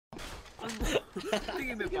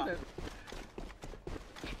Thinking about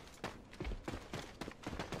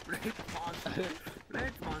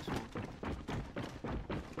Let's mansion.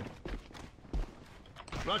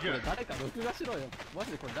 これ Roger. 誰か録画しろよ。マ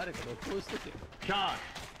ジでこれ誰か録音しててよ。 Charge.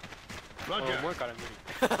 重 Roger. いから無理。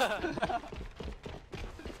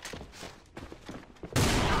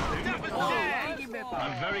Thinking I'm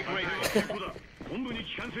about very grateful. 本部に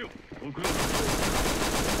帰還せよ。送ろう。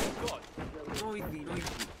 noisy.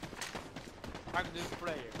 I'm new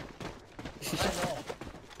player.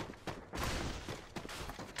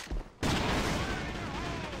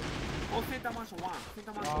 Oh, center mansion one.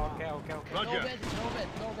 Center mansion Oh, one. okay. No Roger. bed, no bed,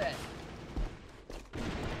 no bed.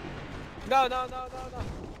 No.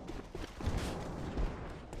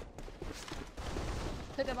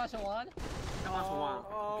 Hit the marshal one. Center mansion one.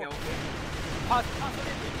 Okay. Pass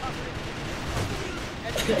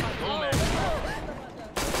Oh,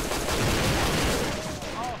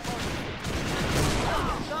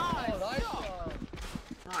 nice one.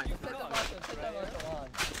 Nice. Hit the marshal one.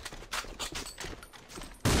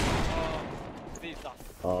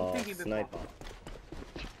 ああ、スナイパー。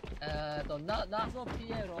謎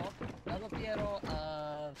ピエロ、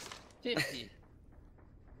50。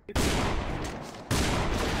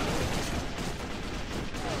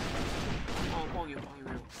Oh, on you.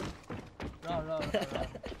 No.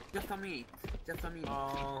 Just a minute.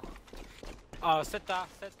 Set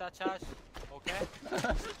that charge. Okay.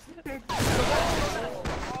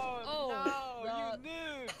 Oh no, you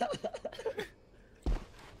noob!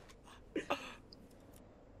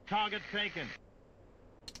 Target taken.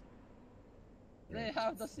 They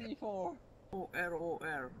have the C4.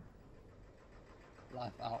 OR.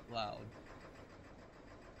 Laugh out loud.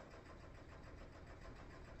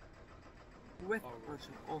 With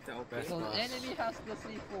mansion. Okay. So the Nice. enemy has the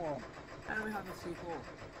C4. And we have a C4.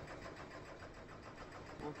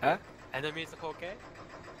 Huh? Enemies okay?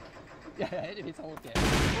 Yeah, enemy's okay.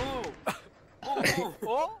 Oh!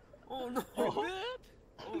 Oh? Oh no! What?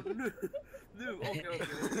 Oh no! Okay.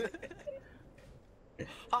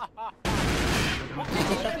 Oh.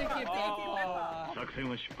 作戦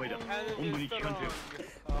は失敗だ。本部 Enemy に is 帰還せよ。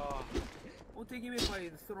 strong. Oh. Otegi Mepa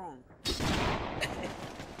is strong.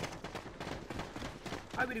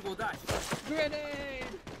 I will go dash. Grenade!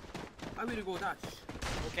 I will go dash.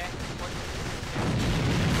 Okay.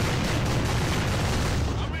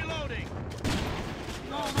 I'm reloading.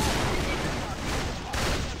 No.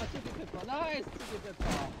 Chicken pepper, nice chicken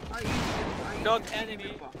pepper. I eat Not chicken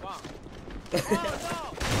enemy. pepper. One.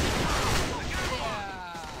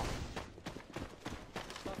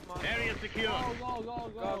 Area secure. Go.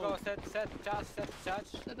 Go. Set charge. Set the charge.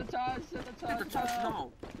 Get the chance now.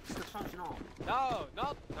 Get the chance now. No,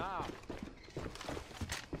 not now.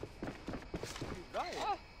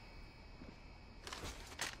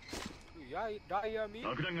 You liar me?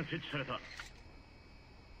 爆弾が設置された。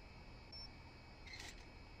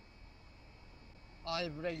 I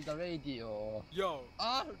break the radio. Yo,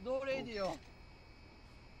 No radio.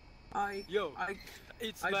 yo. I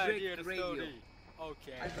It's I my break real radio. story.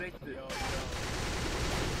 Okay. I break the- Yo.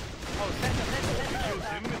 敵を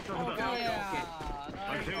全滅させた。 Okay. Yeah.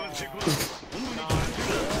 作戦は Nice. 成功だ。本部に帰還せ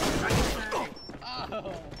よ。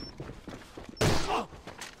 Oh.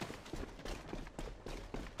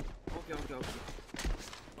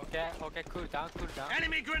 Okay, cool down.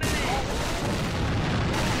 Enemy grenade.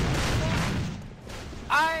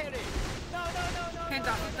 Airi! No.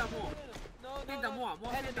 Penta more. No. Penta more.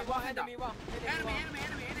 Enemy, More one, penta. enemy, one.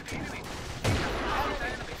 Enemy.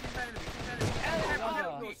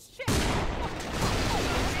 Oh, shit!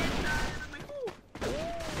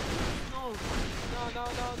 No.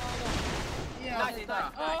 Yeah. Nice.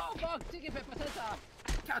 Oh, fuck. Chicken pepper center.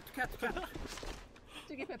 Cat.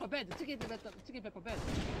 Chicken pepper bed.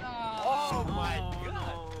 No. Oh my Oh, god! no.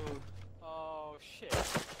 Oh shit!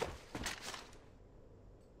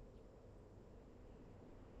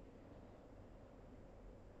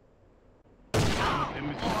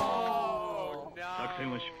 Oh 作戦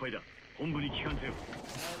は no! 失敗だ。本部に帰還せよ。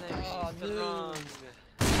 Enemy strong.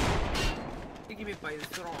 Tiki Mepa is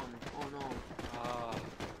strong. Oh no. Oh.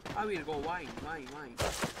 I will go wine.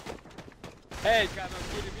 Hey, come on,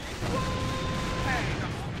 kill me! Hey,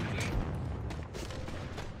 come on.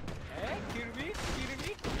 Hey, kill me!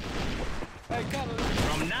 Hey, come on!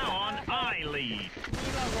 From now on, I lead.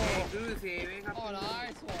 Hey, Lucy, wake up. Oh,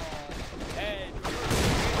 nice one. Hey,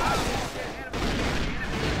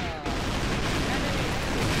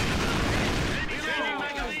 Changing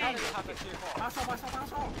magazine. Paso.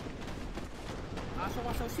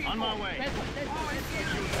 On my way. Oh, it's here.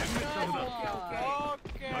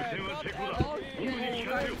 Okay. 作戦は成功だ。本部に帰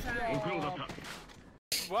還せよ。ご苦労だった。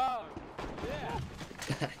 Wow!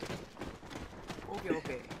 Yeah. Okay,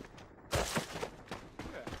 okay.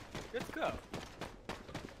 Let's go.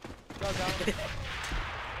 Go down.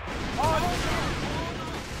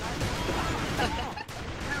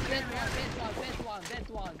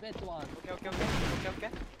 Bet one. Okay.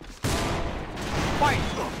 Fight!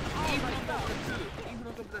 In front of the two. In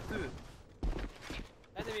front of the two.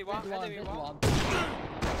 Enemy one.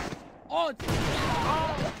 Oh,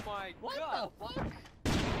 Oh my what god! the fuck?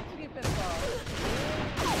 Chiki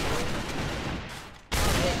pepper.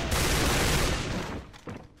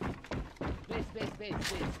 Base.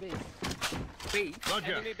 Base.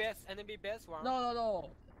 Roger. Enemy base one.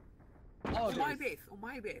 No. Oh, On my base. On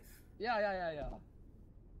my base. Yeah.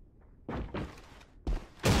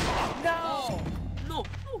 No! No.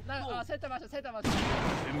センターマンション。全滅した。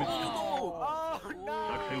 Oh 作 no!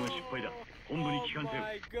 戦は失敗だ。本部に帰還せよ。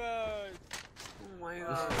 my god! Oh my god.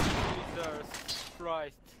 Jesus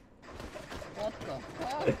Christ! What the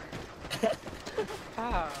fuck?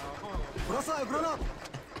 Ah. Бросаю гранату!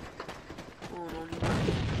 Oh no.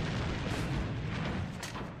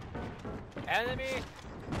 Enemy!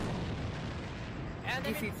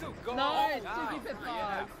 Enemy This is- two, go! Nice! Nice. Chiki Yeah.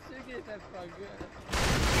 pepper. Chiki pepper. Good.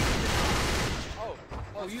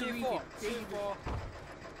 Oh, you C4. eat it. C4.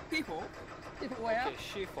 People? People where? Okay,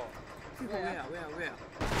 C4. People Where? where?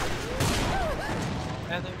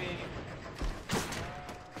 Enemy.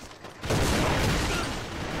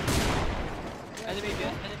 Enemy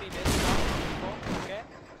base.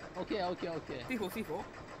 Okay. Okay. C4?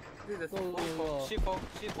 This is Go. C4. C4. Oh,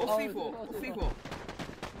 Oh, C4. C4. C4.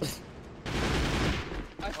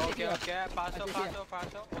 I see Okay. here. Partial. Okay.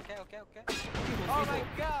 C4. Oh my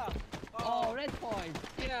god! Oh, red point.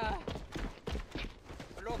 Yeah.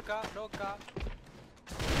 Loka. だ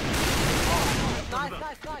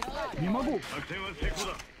Nice. 見まごう。作戦は成功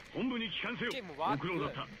だ。本部に帰還せよ。 Team ご work. 苦労だっ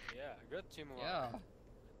Good. た。 Yeah, good teamwork. Yeah.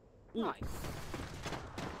 Nice.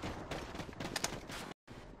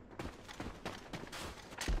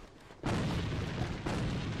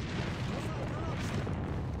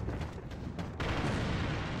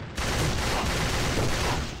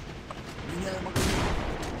 Меняю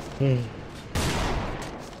магазин.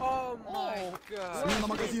 Oh my god. Смена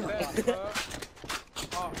магазина.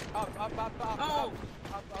 Up. Oh!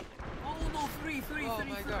 Oh no, three. Oh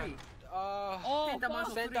my god. Oh, Center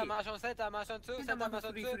fuck. mansion. Center mansion 2, center mansion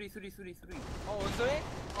 2. Three. Oh, 3?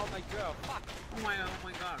 Oh my god, fuck. Oh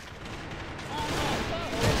my god.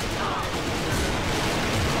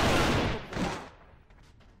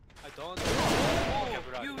 I don't know. Oh,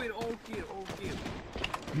 Okay, you will all kill.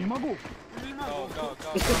 見まごう。 Nimago. Go.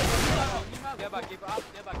 Never give up.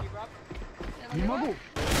 見まごう。 Oh,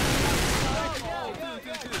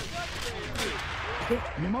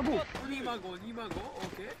 two. 見まごう。 Nimago.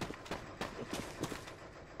 Okay.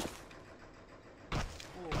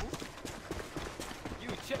 Oh. You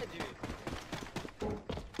change it.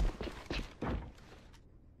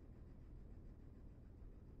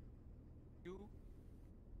 You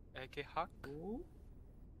AK hack? Oh.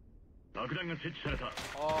 爆弾が設置された。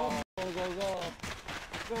 Oh, Go. Go.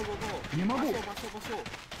 見まごう。場所。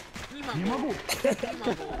見まNimago. ごう。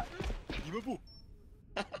 Nimago.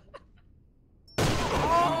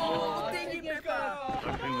 oh, Thank you, God. Pepper.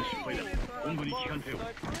 作戦は失敗だ。本部に帰還せよ。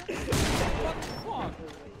 What the fuck?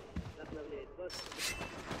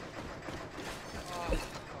 Oh,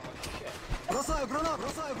 shit. Бросаю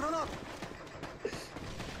гранату!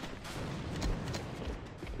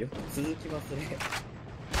 よく続きますね。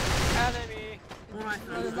 Enemy! Nice.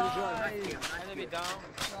 Enemy down.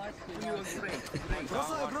 Nice kill. You were great.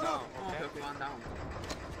 Бросаю One гранату! Okay, one down.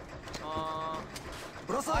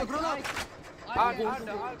 Бросаю гранату! Alta.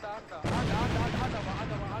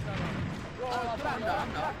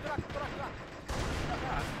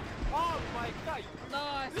 Oh my god!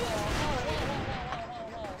 Nice.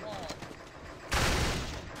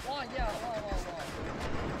 One. Yeah.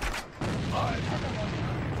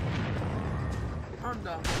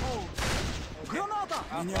 Under. Oh. Граната!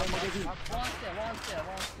 Меняю магазин! One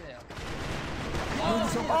stair.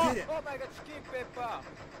 Munition потеря! Oh my god, chicken pepper!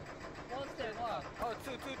 One stair. One. Oh,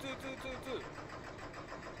 two.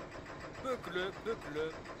 Boucle.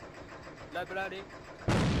 Library.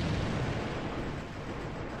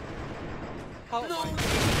 How No. much?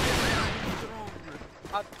 Strong.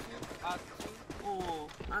 At two. Oh.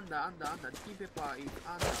 Under. Chicken pepper is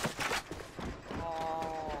under.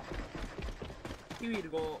 Oh. He will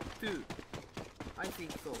go 2. I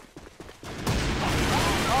think so.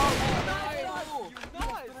 Oh, nice. you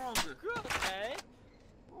nice. Strong. Good, eh?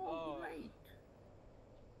 Oh, Oh. great.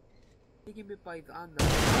 Chicken pepper is under. Oh,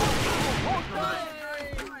 Nice.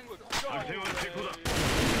 作戦は成功だ。本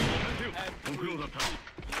部に帰還せよ。 And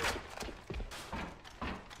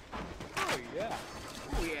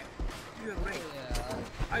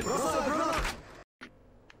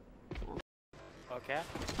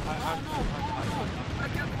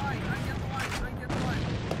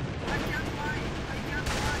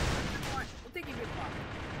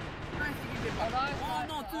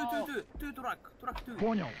two truck two.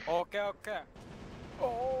 Понял. Okay, okay.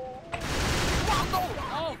 Oh.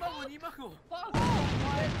 今も2万を Fuck! My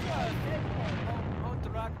god! On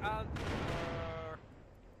track and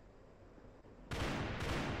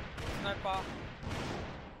sniper.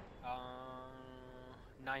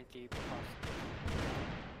 90%.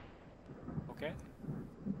 Okay.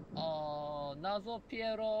 Nazo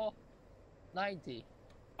Piero 90.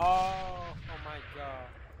 Oh my god.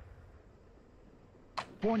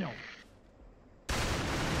 Понял.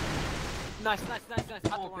 Nice. At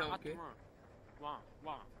Okay.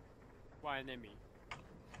 One enemy.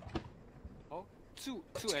 Oh, two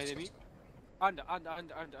enemy. Under.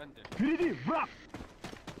 Впереди, враг!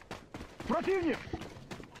 Противник!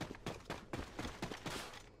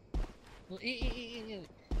 In.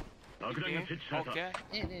 爆弾が設置された。 Okay.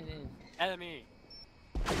 In. Enemy.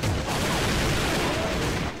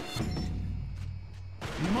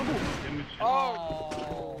 見まごう。全滅した。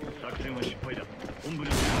 Oh. 作戦は失敗だ。本部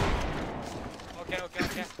に。 Okay.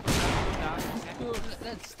 Okay. Cool.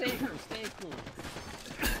 Let's stay cool.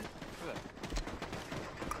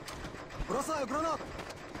 Бросаю гранату!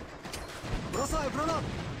 Бросаю гранату!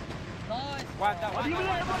 Nice. One down.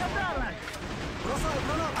 Бросаю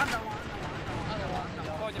гранату! Other one.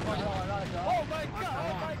 Oh my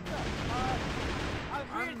god. I'm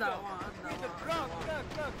Under window. one. Run.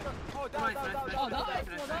 Oh, down. Oh, nice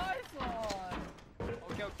one.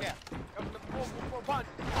 Okay. More punch.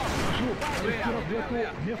 Прошу, разведку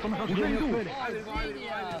местонахождения цели. I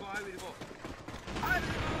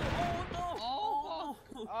will go. Oh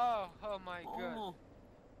no. Oh my god.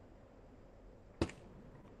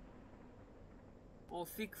 Oh,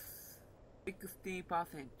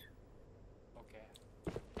 60%. Okay.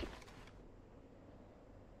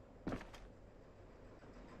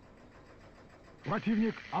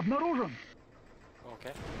 Противник обнаружен.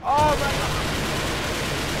 Okay. Oh my god.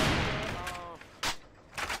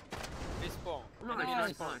 Respawn.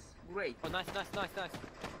 Nice. Great. Oh, nice.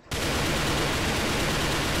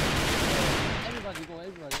 Everybody go.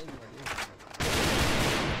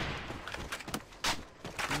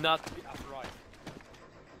 Not be upright.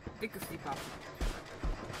 60%.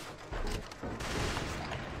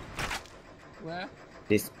 Where?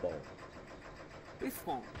 Respawn.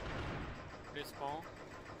 Respawn.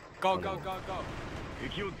 Go.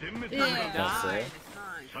 敵を全滅 Yeah. させた。 Nice.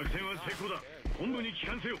 作戦は成功だ。本部に帰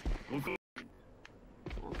還せよ。ここ。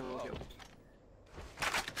 Okay.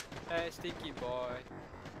 Hey, stinky boy.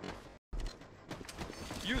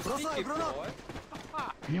 You Бросай stinky гранату. boy.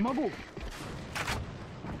 Не могу.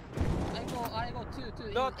 I go two.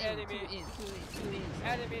 Not in, enemy. Two in.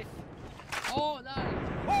 Enemies. Oh, nice.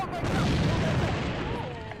 Oh my god.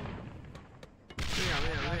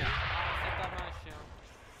 Where?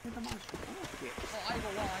 Center mansion. Okay. Oh, I go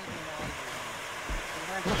one.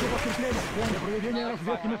 Прошу подкрепления. Для проведения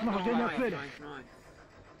разведки местонахождения цели. Nice.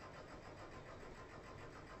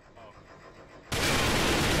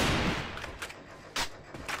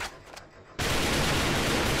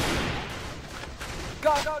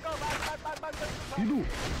 Go. Back. Иду.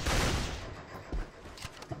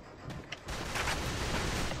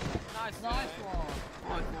 Nice Nice one.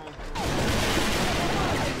 Center mansion.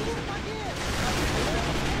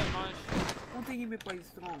 Don't think he may play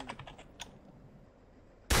strong.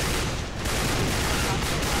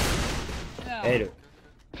 Yeah. L.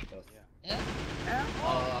 Yeah?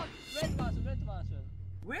 Ah. Red mansion.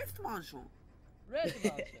 West Mansion. Red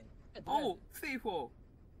mansion. Oh, C4.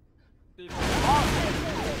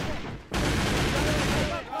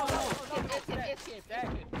 Escape.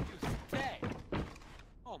 You stay.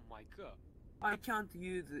 Oh my god. I can't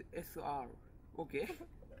use SR. Okay.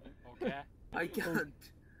 Okay. I can't.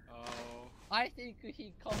 Oh. I think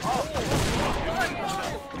he comes. 作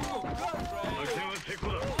戦は成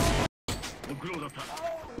功だ。ご苦労だった。